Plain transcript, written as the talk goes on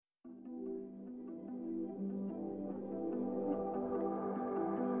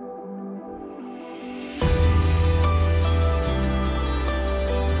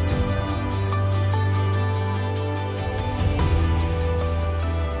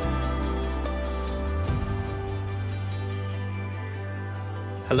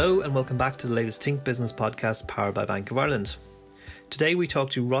Hello and welcome back to the latest Think Business podcast powered by Bank of Ireland. Today we talk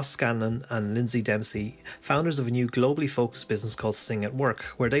to Ross Scanlon and Lindsay Dempsey, founders of a new globally focused business called Sing at Work,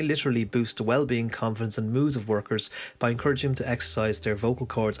 where they literally boost the well-being, confidence and moods of workers by encouraging them to exercise their vocal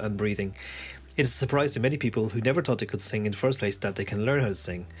cords and breathing. It is a surprise to many people who never thought they could sing in the first place that they can learn how to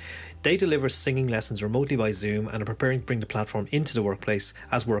sing. They deliver singing lessons remotely by Zoom and are preparing to bring the platform into the workplace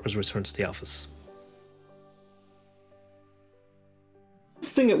as workers return to the office.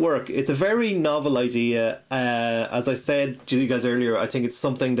 Sing at Work, it's a very novel idea. As I said to you guys earlier, I think it's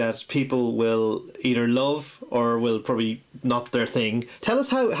something that people will either love or will probably not their thing. Tell us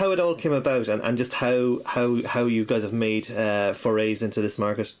how it all came about and just how you guys have made forays into this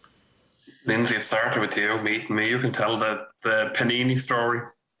market. Lindsay, it started with you. Me, you can tell the panini story.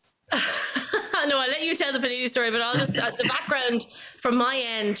 No, I'll let you tell the panini story, but I'll just the background from my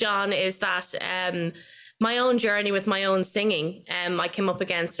end, John, is that my own journey with my own singing, I came up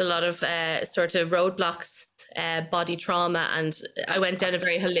against a lot of sort of roadblocks, body trauma, and I went down a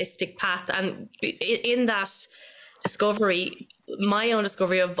very holistic path. And in that discovery, my own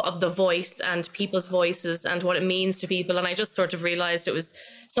discovery of the voice and people's voices and what it means to people, and I just sort of realised it was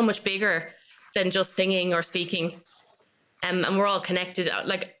so much bigger than just singing or speaking. And we're all connected,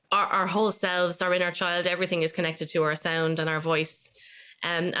 like our whole selves, our inner child, everything is connected to our sound and our voice.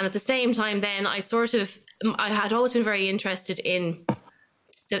 And at the same time, then I had always been very interested in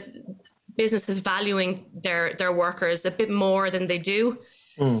the businesses valuing their workers a bit more than they do,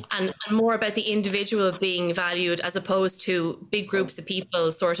 and more about the individual being valued as opposed to big groups of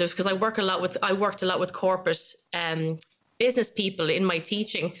people, sort of, because I worked a lot with corporate business people in my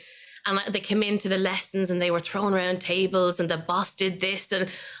teaching, and they came into the lessons and they were throwing around tables and the boss did this and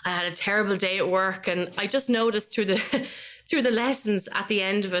I had a terrible day at work, and I just noticed through the lessons at the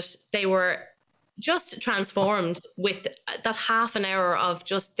end of it, they were just transformed with that half an hour of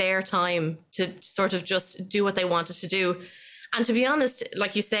just their time to sort of just do what they wanted to do. And to be honest,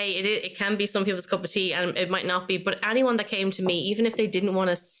 like you say, it can be some people's cup of tea and it might not be, but anyone that came to me, even if they didn't want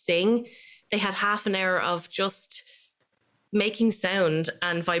to sing, they had half an hour of just making sound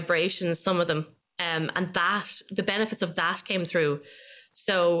and vibrations, some of them. And that the benefits of that came through.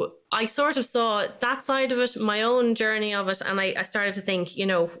 So I sort of saw that side of it, my own journey of it, and I started to think,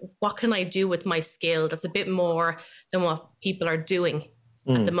 what can I do with my skill that's a bit more than what people are doing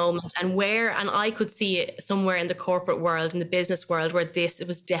at the moment, and I could see it somewhere in the corporate world, in the business world, where it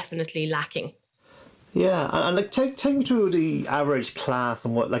was definitely lacking. Yeah, and like take me through the average class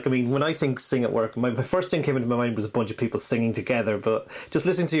and what, like, I mean, when I think Sing at Work, my first thing came into my mind was a bunch of people singing together, but just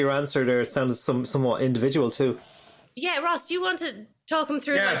listening to your answer there, it sounds somewhat individual too. Yeah, Ross, do you want to talk them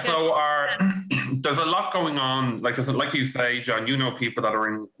through? Yeah, there's a lot going on. Like you say, John, people that are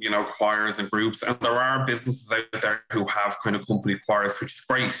in, choirs and groups, and there are businesses out there who have kind of company choirs, which is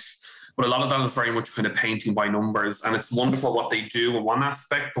great. But a lot of that is very much kind of painting by numbers, and it's wonderful what they do in one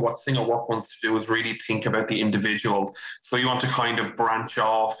aspect, but what Sing at Work wants to do is really think about the individual. So you want to kind of branch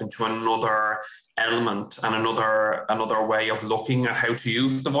off into another element and another way of looking at how to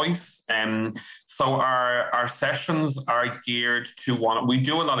use the voice. So our sessions are geared to one. We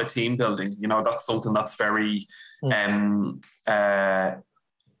do a lot of team building. That's something that's very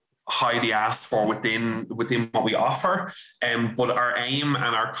highly asked for within what we offer. But our aim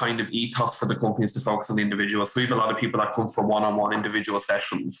and our kind of ethos for the company is to focus on the individual. So we have a lot of people that come for one-on-one individual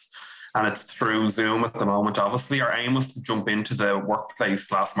sessions, and it's through Zoom at the moment. Obviously, our aim was to jump into the workplace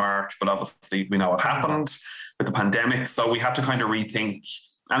last March, but obviously we know what happened with the pandemic. So we had to kind of rethink.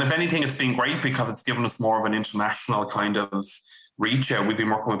 And if anything, it's been great because it's given us more of an international kind of reach out. We've been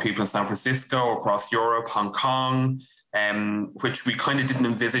working with people in San Francisco, across Europe, Hong Kong, which we kind of didn't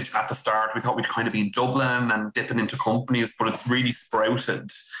envisage at the start. We thought we'd kind of be in Dublin and dipping into companies, but it's really sprouted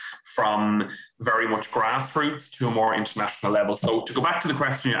from very much grassroots to a more international level. So to go back to the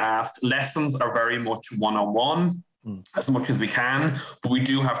question you asked, lessons are very much one-on-one as much as we can, but we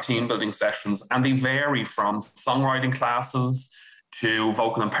do have team building sessions, and they vary from songwriting classes to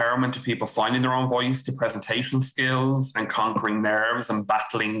vocal empowerment, to people finding their own voice, to presentation skills and conquering nerves and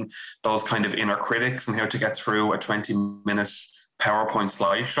battling those kind of inner critics, and how to get through a 20-minute PowerPoint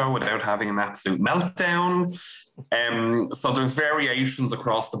slideshow without having an absolute meltdown. So there's variations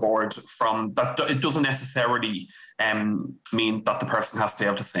across the board from that. It doesn't necessarily mean that the person has to be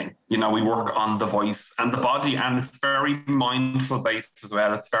able to sing. We work on the voice and the body, and it's very mindful based as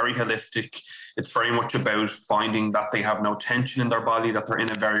well. It's very holistic. It's very much about finding that they have no tension in their body, that they're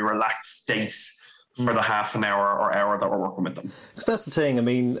in a very relaxed state for the half an hour or hour that we're working with them. Because that's the thing. I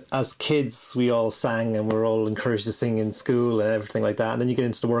mean, as kids, we all sang and we're all encouraged to sing in school and everything like that. And then you get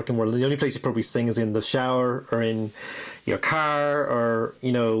into the working world, and the only place you probably sing is in the shower or in your car, or,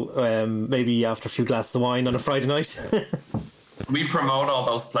 you know, maybe after a few glasses of wine on a Friday night. We promote all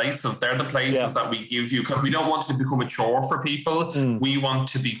those places. They're the places that we give you, because we don't want it to become a chore for people. We want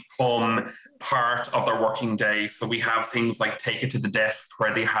to become part of their working day. So we have things like Take It to the Desk,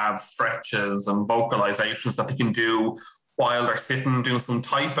 where they have stretches and vocalizations that they can do while they're sitting doing some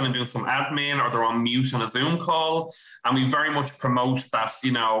typing and doing some admin, or they're on mute on a Zoom call. And we very much promote that,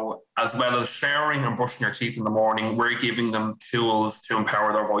 you know, as well as showering and brushing your teeth in the morning, we're giving them tools to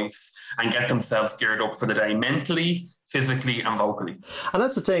empower their voice and get themselves geared up for the day mentally, physically and vocally. And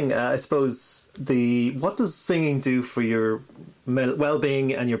that's the thing, I suppose, what does singing do for your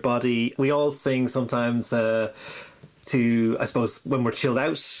well-being and your body? We all sing sometimes I suppose, when we're chilled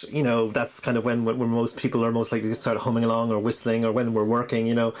out, you know, that's kind of when most people are most likely to start humming along or whistling, or when we're working,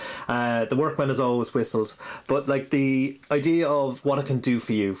 you know. The workman is always whistled. But like the idea of what it can do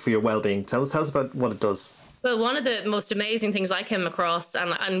for you, for your well-being, tell us about what it does. Well, one of the most amazing things I came across,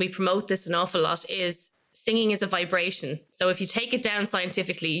 and we promote this an awful lot, is singing is a vibration. So if you take it down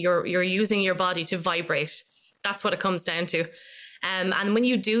scientifically, you're using your body to vibrate. That's what it comes down to. And when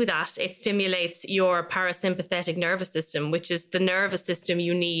you do that, it stimulates your parasympathetic nervous system, which is the nervous system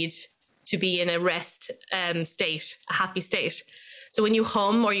you need to be in a rest state, a happy state. So when you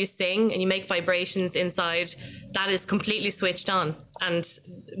hum or you sing and you make vibrations inside, that is completely switched on. And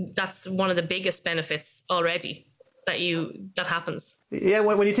that's one of the biggest benefits already that happens. Yeah,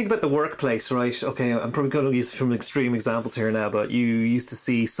 when you think about the workplace, right? Okay, I'm probably going to use some extreme examples here now, but you used to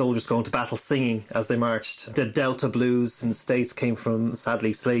see soldiers going to battle singing as they marched. The Delta blues in the States came from,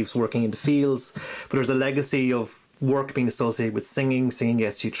 sadly, slaves working in the fields. But there's a legacy of work being associated with singing. Singing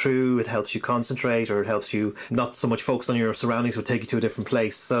gets you through, it helps you concentrate, or it helps you not so much focus on your surroundings, but take you to a different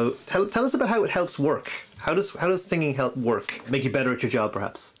place. So tell us about how it helps work. How does singing help work? Make you better at your job,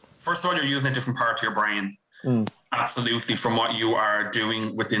 perhaps? First of all, you're using a different part of your brain. Absolutely, from what you are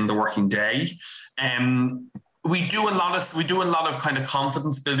doing within the working day. We do a lot of kind of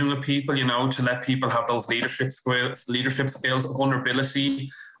confidence building with people, you know, to let people have those leadership skills, vulnerability,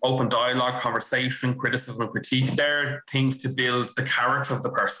 open dialogue, conversation, criticism, and critique. They're things to build the character of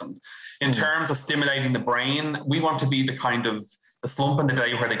the person. In terms of stimulating the brain, we want to be the kind of the slump in the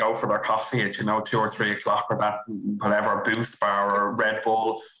day where they go for their coffee at, 2 or 3 o'clock, or that whatever Boost bar or Red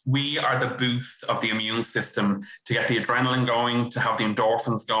Bull. We are the boost of the immune system to get the adrenaline going, to have the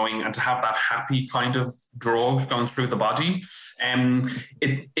endorphins going, and to have that happy kind of drug going through the body.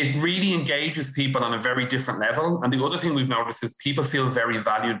 It really engages people on a very different level. And the other thing we've noticed is people feel very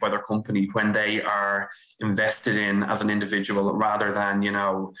valued by their company when they are invested in as an individual, rather than,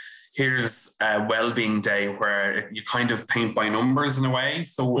 here's a well-being day where you kind of paint by numbers in a way.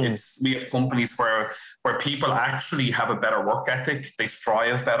 So we have companies where people actually have a better work ethic, they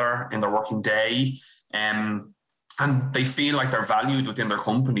strive better in their working day, and they feel like they're valued within their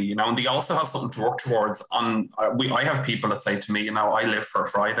company, and they also have something to work towards. I have people that say to me, I live for a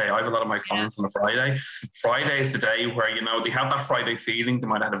Friday. I have a lot of my clients on a Friday. Friday is the day where, they have that Friday feeling. They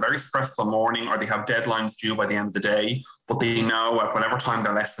might have had a very stressful morning, or they have deadlines due by the end of the day, but they know at whatever time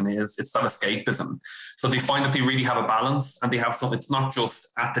their lesson is, it's that escapism. So they find that they really have a balance, and they have something. It's not just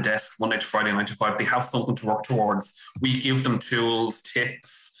at the desk Monday to Friday, 9 to 5. They have something to work towards. We give them tools,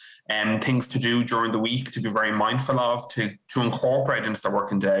 tips, and things to do during the week to be very mindful of, to incorporate into their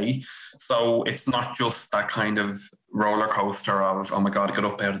working day. So it's not just that kind of roller coaster of, oh my God, I get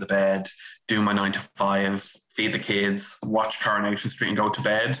up out of the bed, do my 9 to 5, feed the kids, watch Coronation Street and go to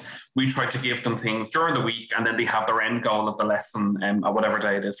bed. We try to give them things during the week, and then they have their end goal of the lesson at whatever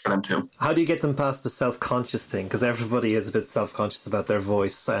day it is for them too. How do you get them past the self-conscious thing? Because everybody is a bit self-conscious about their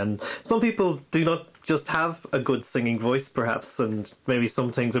voice, and some people do not just have a good singing voice, perhaps, and maybe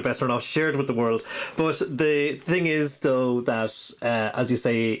some things are better not shared with the world. But the thing is, though, that as you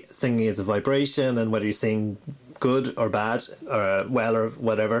say, singing is a vibration, and whether you sing good or bad, or well or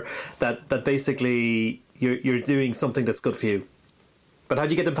whatever, that basically you're doing something that's good for you. But how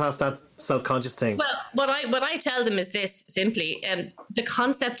do you get them past that self-conscious thing? Well, what I tell them is this simply: the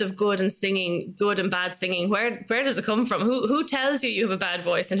concept of good and bad singing. Where does it come from? Who tells you have a bad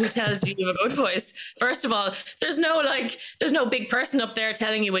voice, and who tells you have a good voice? First of all, there's no big person up there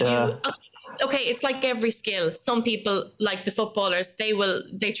telling you when you. Okay, it's like every skill. Some people, like the footballers,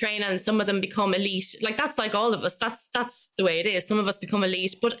 they train, and some of them become elite. Like that's like all of us. That's the way it is. Some of us become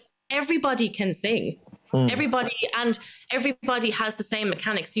elite, but everybody can sing. Everybody has the same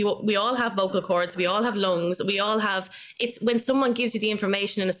mechanics. We all have vocal cords, we all have lungs, we all have, it's when someone gives you the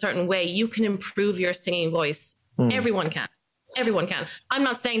information in a certain way, you can improve your singing voice. Everyone can. I'm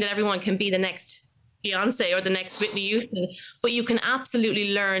not saying that everyone can be the next Beyonce or the next Whitney Houston, but you can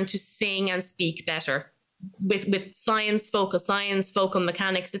absolutely learn to sing and speak better with science, vocal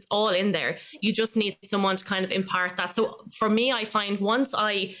mechanics. It's all in there. You just need someone to kind of impart that. So for me, I find once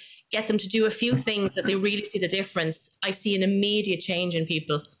I get them to do a few things that they really see the difference, I see an immediate change in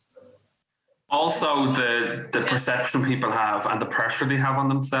people. Also, the perception people have and the pressure they have on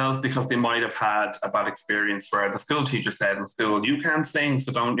themselves, because they might have had a bad experience where the school teacher said in school, you can't sing,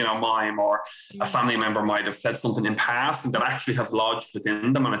 so don't, mime, or a family member might have said something in passing that actually has lodged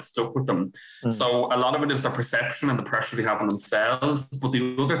within them and it's stuck with them. So a lot of it is the perception and the pressure they have on themselves. But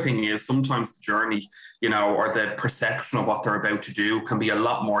the other thing is sometimes the journey, or the perception of what they're about to do can be a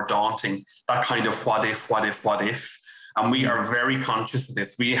lot more daunting. That kind of what if. And we are very conscious of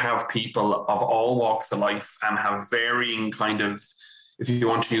this. We have people of all walks of life and have varying kind of, if you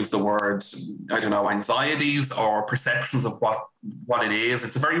want to use the word, anxieties or perceptions of what it is.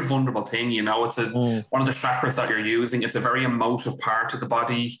 It's a very vulnerable thing, it's one of the chakras that you're using. It's a very emotive part of the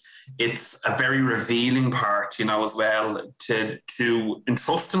body. It's a very revealing part, as well, to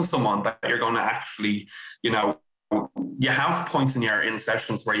entrust in someone that you're going to actually, you have points in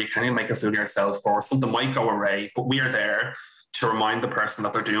sessions where you kind of make a fool of yourself, or something might go awry, but we are there to remind the person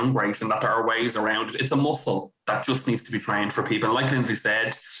that they're doing great and that there are ways around it. It's a muscle that just needs to be trained for people. And like Lindsay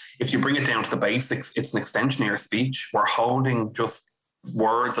said, if you bring it down to the basics, it's an extension of your speech. We're holding just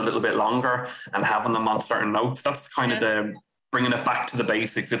words a little bit longer and having them on certain notes. That's kind of the bringing it back to the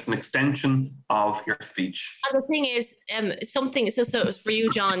basics. It's an extension of your speech. And the thing is, so for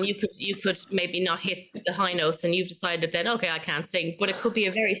you, John, you could maybe not hit the high notes, and you've decided then, okay, I can't sing, but it could be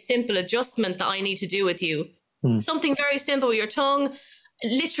a very simple adjustment that I need to do with you. Something very simple with your tongue.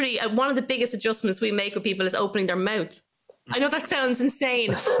 Literally, one of the biggest adjustments we make with people is opening their mouth. I know that sounds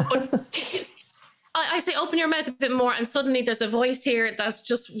insane, but I say open your mouth a bit more, and suddenly there's a voice here that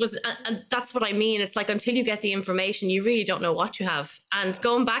just was, and that's what I mean. It's like until you get the information, you really don't know what you have. And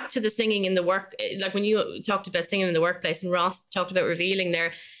going back to the singing in the work, like when you talked about singing in the workplace, and Ross talked about revealing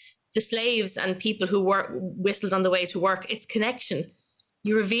there, the slaves and people who whistled on the way to work, it's connection.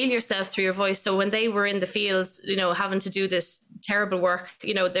 You reveal yourself through your voice. So when they were in the fields, having to do this terrible work,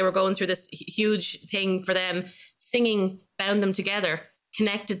 they were going through this huge thing for them, singing bound them together,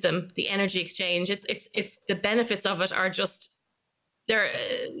 connected them, the energy exchange. It's the benefits of it are just there.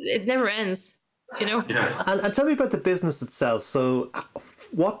 It never ends, Yeah. And tell me about the business itself. So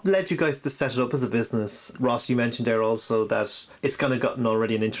what led you guys to set it up as a business? Ross, you mentioned there also that it's kind of gotten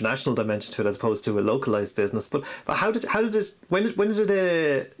already an international dimension to it as opposed to a localized business. But when did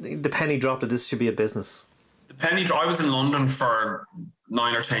the penny drop that this should be a business? The penny drop. I was in London for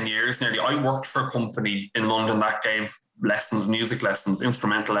 9 or 10 years nearly. I worked for a company in London that gave lessons, music lessons,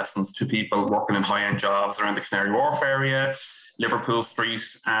 instrumental lessons to people working in high-end jobs around the Canary Wharf area, Liverpool Street.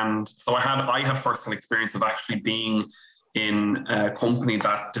 And so I had first-hand experience of actually being in a company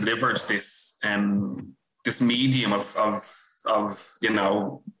that delivered this medium of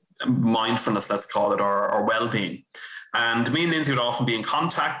mindfulness, let's call it, or well-being. And me and Lindsay would often be in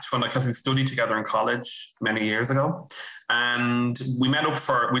contact because we studied together in college many years ago. And we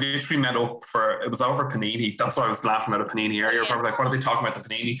literally met up for, it was over panini. That's why I was laughing about a panini earlier. Probably like, what are they talking about, the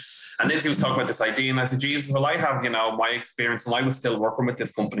panini? And Lindsay was talking about this idea. And I said, Jesus, well, I have, my experience. And I was still working with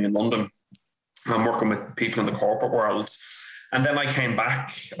this company in London. I'm working with people in the corporate world. And then I came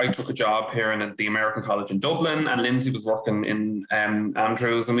back. I took a job here in the American College in Dublin, and Lindsay was working in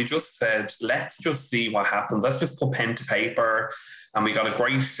Andrews. And we just said, let's just see what happens. Let's just put pen to paper. And we got a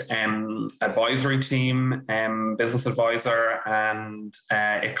great advisory team, business advisor. And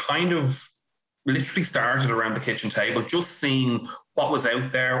it kind of literally started around the kitchen table, just seeing what was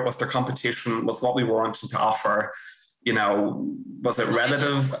out there. Was there competition? Was what we wanted to offer? Was it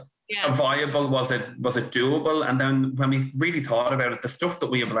relative? Viable? Was it doable? And then when we really thought about it, the stuff that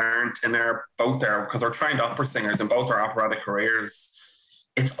we have learned in because we're trained opera singers in both our operatic careers,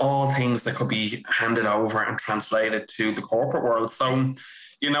 it's all things that could be handed over and translated to the corporate world. So,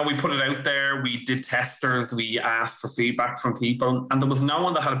 we put it out there, we did testers, we asked for feedback from people, and there was no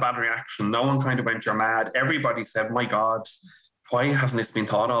one that had a bad reaction. No one kind of went, you're mad. Everybody said, my God, why hasn't this been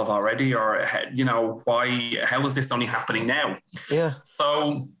thought of already? Or, how is this only happening now? Yeah.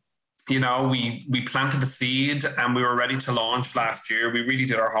 So, we planted the seed and we were ready to launch last year. We really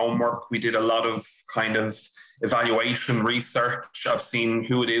did our homework. We did a lot of kind of evaluation research of seeing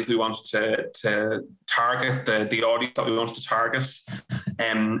who it is we wanted to target, the audience that we wanted to target.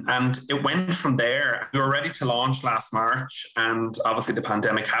 And it went from there. We were ready to launch last March, and obviously the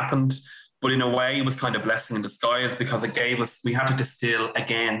pandemic happened. But in a way, it was kind of blessing in disguise, because it gave us, we had to distill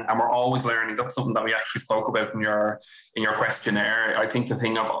again, and we're always learning. That's something that we actually spoke about in your questionnaire. I think the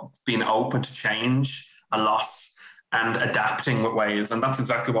thing of being open to change a lot and adapting with ways, and that's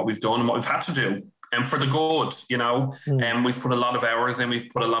exactly what we've done and what we've had to do. And for the good, and we've put a lot of hours in, we've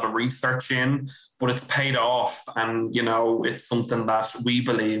put a lot of research in, but it's paid off. And, it's something that we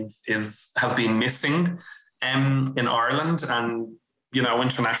believe has been missing in Ireland and,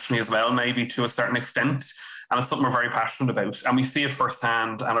 internationally as well, maybe to a certain extent. And it's something we're very passionate about. And we see it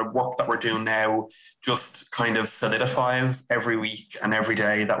firsthand, and our work that we're doing now just kind of solidifies every week and every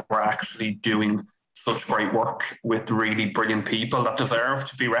day that we're actually doing such great work with really brilliant people that deserve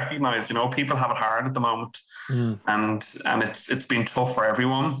to be recognised. People have it hard at the moment, and it's been tough for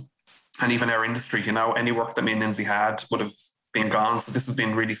everyone, and even our industry. Any work that me and Lindsay had would have been gone. So this has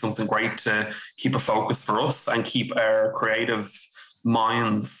been really something great to keep a focus for us and keep our creative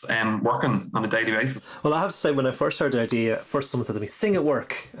minds working on a daily basis. Well, I have to say, when I first heard the idea, first someone said to me, "Sing at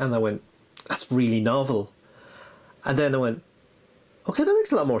work," and I went, "That's really novel," and then I went, okay, that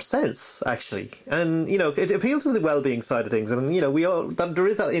makes a lot more sense, actually. And, it appeals to the well-being side of things. And, there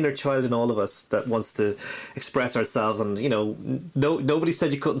is that inner child in all of us that wants to express ourselves. And, nobody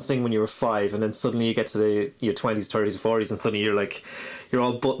said you couldn't sing when you were 5. And then suddenly you get to your 20s, 30s, 40s, and suddenly you're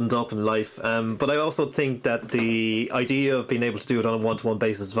all buttoned up in life. But I also think that the idea of being able to do it on a one-to-one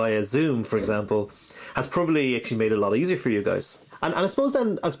basis via Zoom, for example, has probably actually made it a lot easier for you guys. And I suppose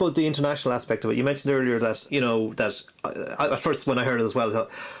the international aspect of it, you mentioned earlier that, at first when I heard it as well, I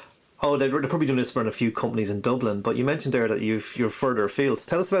thought, they're probably doing this for a few companies in Dublin, but you mentioned there that you're further afield.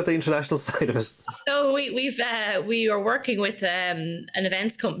 Tell us about the international side of it. So we were working with an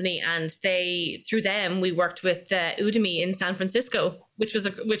events company, and through them we worked with Udemy in San Francisco, which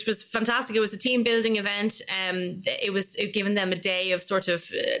was fantastic. It was a team building event. It was given them a day of sort of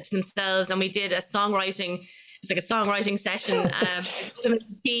to themselves, and we did a songwriting. It was like a songwriting session,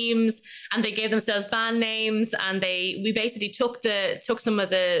 teams, and they gave themselves band names, and we basically took some of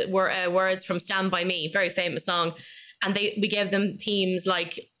the words from Stand By Me, very famous song, and we gave them themes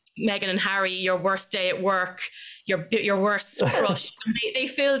like Meghan and Harry, your worst day at work, your worst crush. And they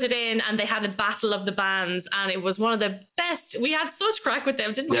filled it in, and they had a battle of the bands, and it was one of the best. We had such crack with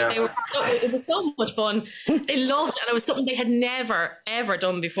them, didn't we? Yeah. It was so much fun. They loved it, and it was something they had never, ever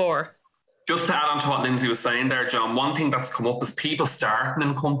done before. Just to add on to what Lindsay was saying there, John, one thing that's come up is people starting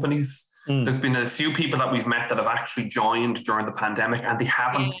in companies. There's been a few people that we've met that have actually joined during the pandemic, and they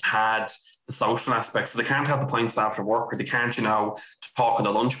haven't had the social aspects. So they can't have the pints after work, or they can't, talk on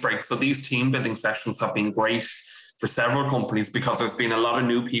the lunch break. So these team building sessions have been great for several companies, because there's been a lot of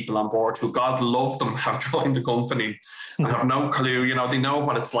new people on board who, God love them, have joined the company and have no clue. They know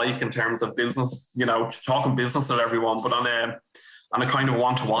what it's like in terms of business, talking business with everyone, but on a kind of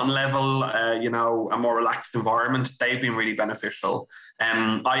one-to-one level, a more relaxed environment, they've been really beneficial.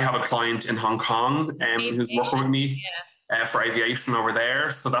 I have a client in Hong Kong who's working with me for aviation over there.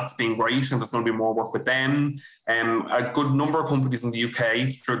 So that's been great, and there's going to be more work with them. A good number of companies in the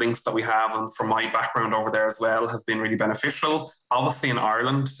UK, through links that we have, and from my background over there as well, has been really beneficial. Obviously in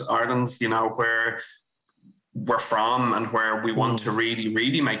Ireland's, where we're from and where we want to really,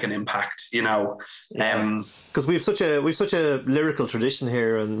 really make an impact, because we've such a lyrical tradition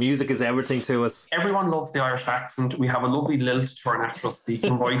here, and music is everything to us. Everyone loves the Irish accent. We have a lovely lilt to our natural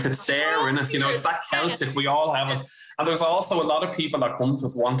speaking voice. It's there in us, it's that Celtic. We all have it. And there's also a lot of people that come to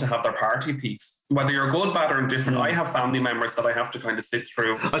us want to have their party piece, whether you're good, bad, or indifferent. I have family members that I have to kind of sit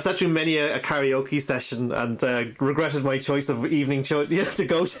through. I've sat through many a karaoke session and regretted my choice of evening to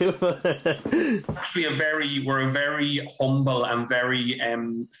go to. Actually, we're a very humble and very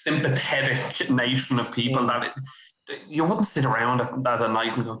sympathetic nation of people that you wouldn't sit around at a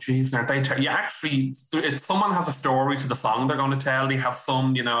night and go, geez, aren't they you actually, if someone has a story to the song they're going to tell, they have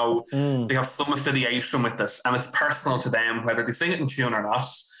some, they have some affiliation with it, and it's personal to them, whether they sing it in tune or not.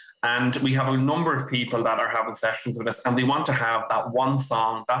 And we have a number of people that are having sessions with us, and they want to have that one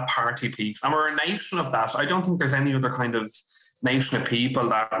song, that party piece. And we're a nation of that. I don't think there's any other kind of nation of people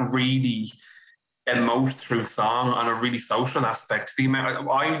that really emote through song on a really social aspect.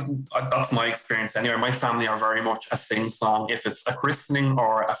 That's my experience anyway. My family are very much a sing song. If it's a christening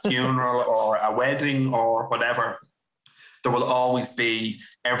or a funeral or a wedding or whatever, there will always be,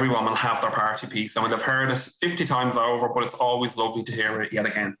 everyone will have their party piece. I mean, I've heard it 50 times over, but it's always lovely to hear it yet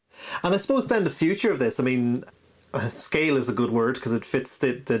again. And I suppose then the future of this, I mean, scale is a good word because it fits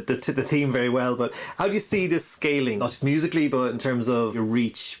the theme very well, but how do you see this scaling, not just musically but in terms of your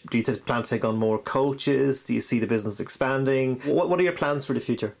reach? Do you plan to take on more coaches? Do you see the business expanding? What are your plans for the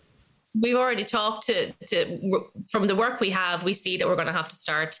future? We've already talked to from the work we have, we see that we're going to have to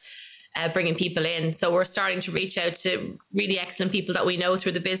start bringing people in. So we're starting to reach out to really excellent people that we know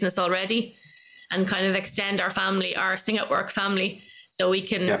through the business already and kind of extend our family, our Sing at Work family, so we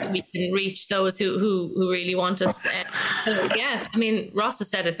can reach those who really want us. So yeah, I mean, Ross has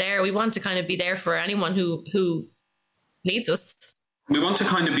said it there. We want to kind of be there for anyone who needs us. We want to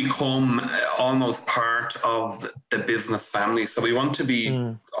kind of become almost part of the business family. So we want to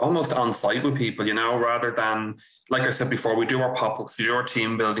be almost on site with people, you know, rather than, like I said before, we do our pop-ups, we do our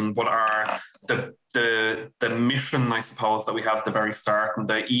team building, but the mission, I suppose, that we have at the very start and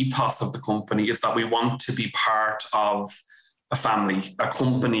the ethos of the company is that we want to be part of a family, a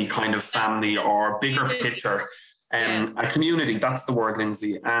company kind of family or bigger picture. A community, that's the word,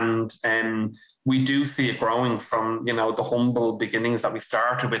 Lindsay. And we do see it growing from, you know, the humble beginnings that we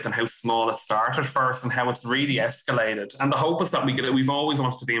started with and how small it started first and how it's really escalated. And the hope is that we've always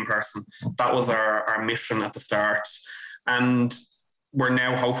wanted to be in person. That was our mission at the start. And we're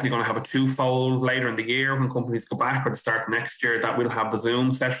now hopefully going to have a twofold later in the year when companies go back, or the start next year, that we'll have the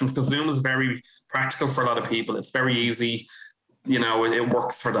Zoom sessions, because Zoom is very practical for a lot of people. It's very easy. You know, it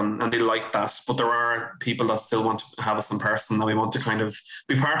works for them and they like that. But there are people that still want to have us in person, and we want to kind of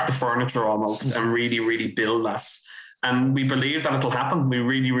be part of the furniture almost and really, really build that. And we believe that it'll happen. We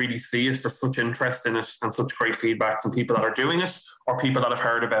really, really see it. There's such interest in it and such great feedback from people that are doing it or people that have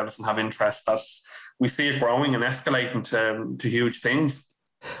heard about it and have interest, that we see it growing and escalating to huge things.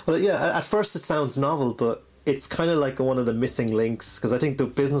 Well, yeah, at first it sounds novel, but it's kind of like one of the missing links, because I think the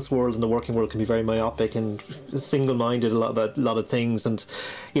business world and the working world can be very myopic and single-minded about a lot of things, and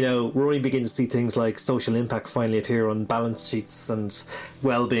you know, we're only beginning to see things like social impact finally appear on balance sheets and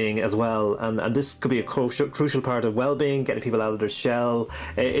well-being as well, and this could be a crucial part of well-being, getting people out of their shell.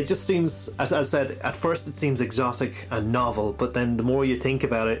 It just seems, as I said, at first it seems exotic and novel, but then the more you think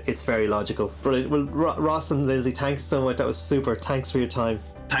about it, it's very logical. Brilliant. Well, Ross and Lindsay, thanks so much. That was super. Thanks for your time.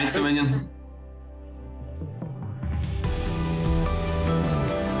 Thanks a million.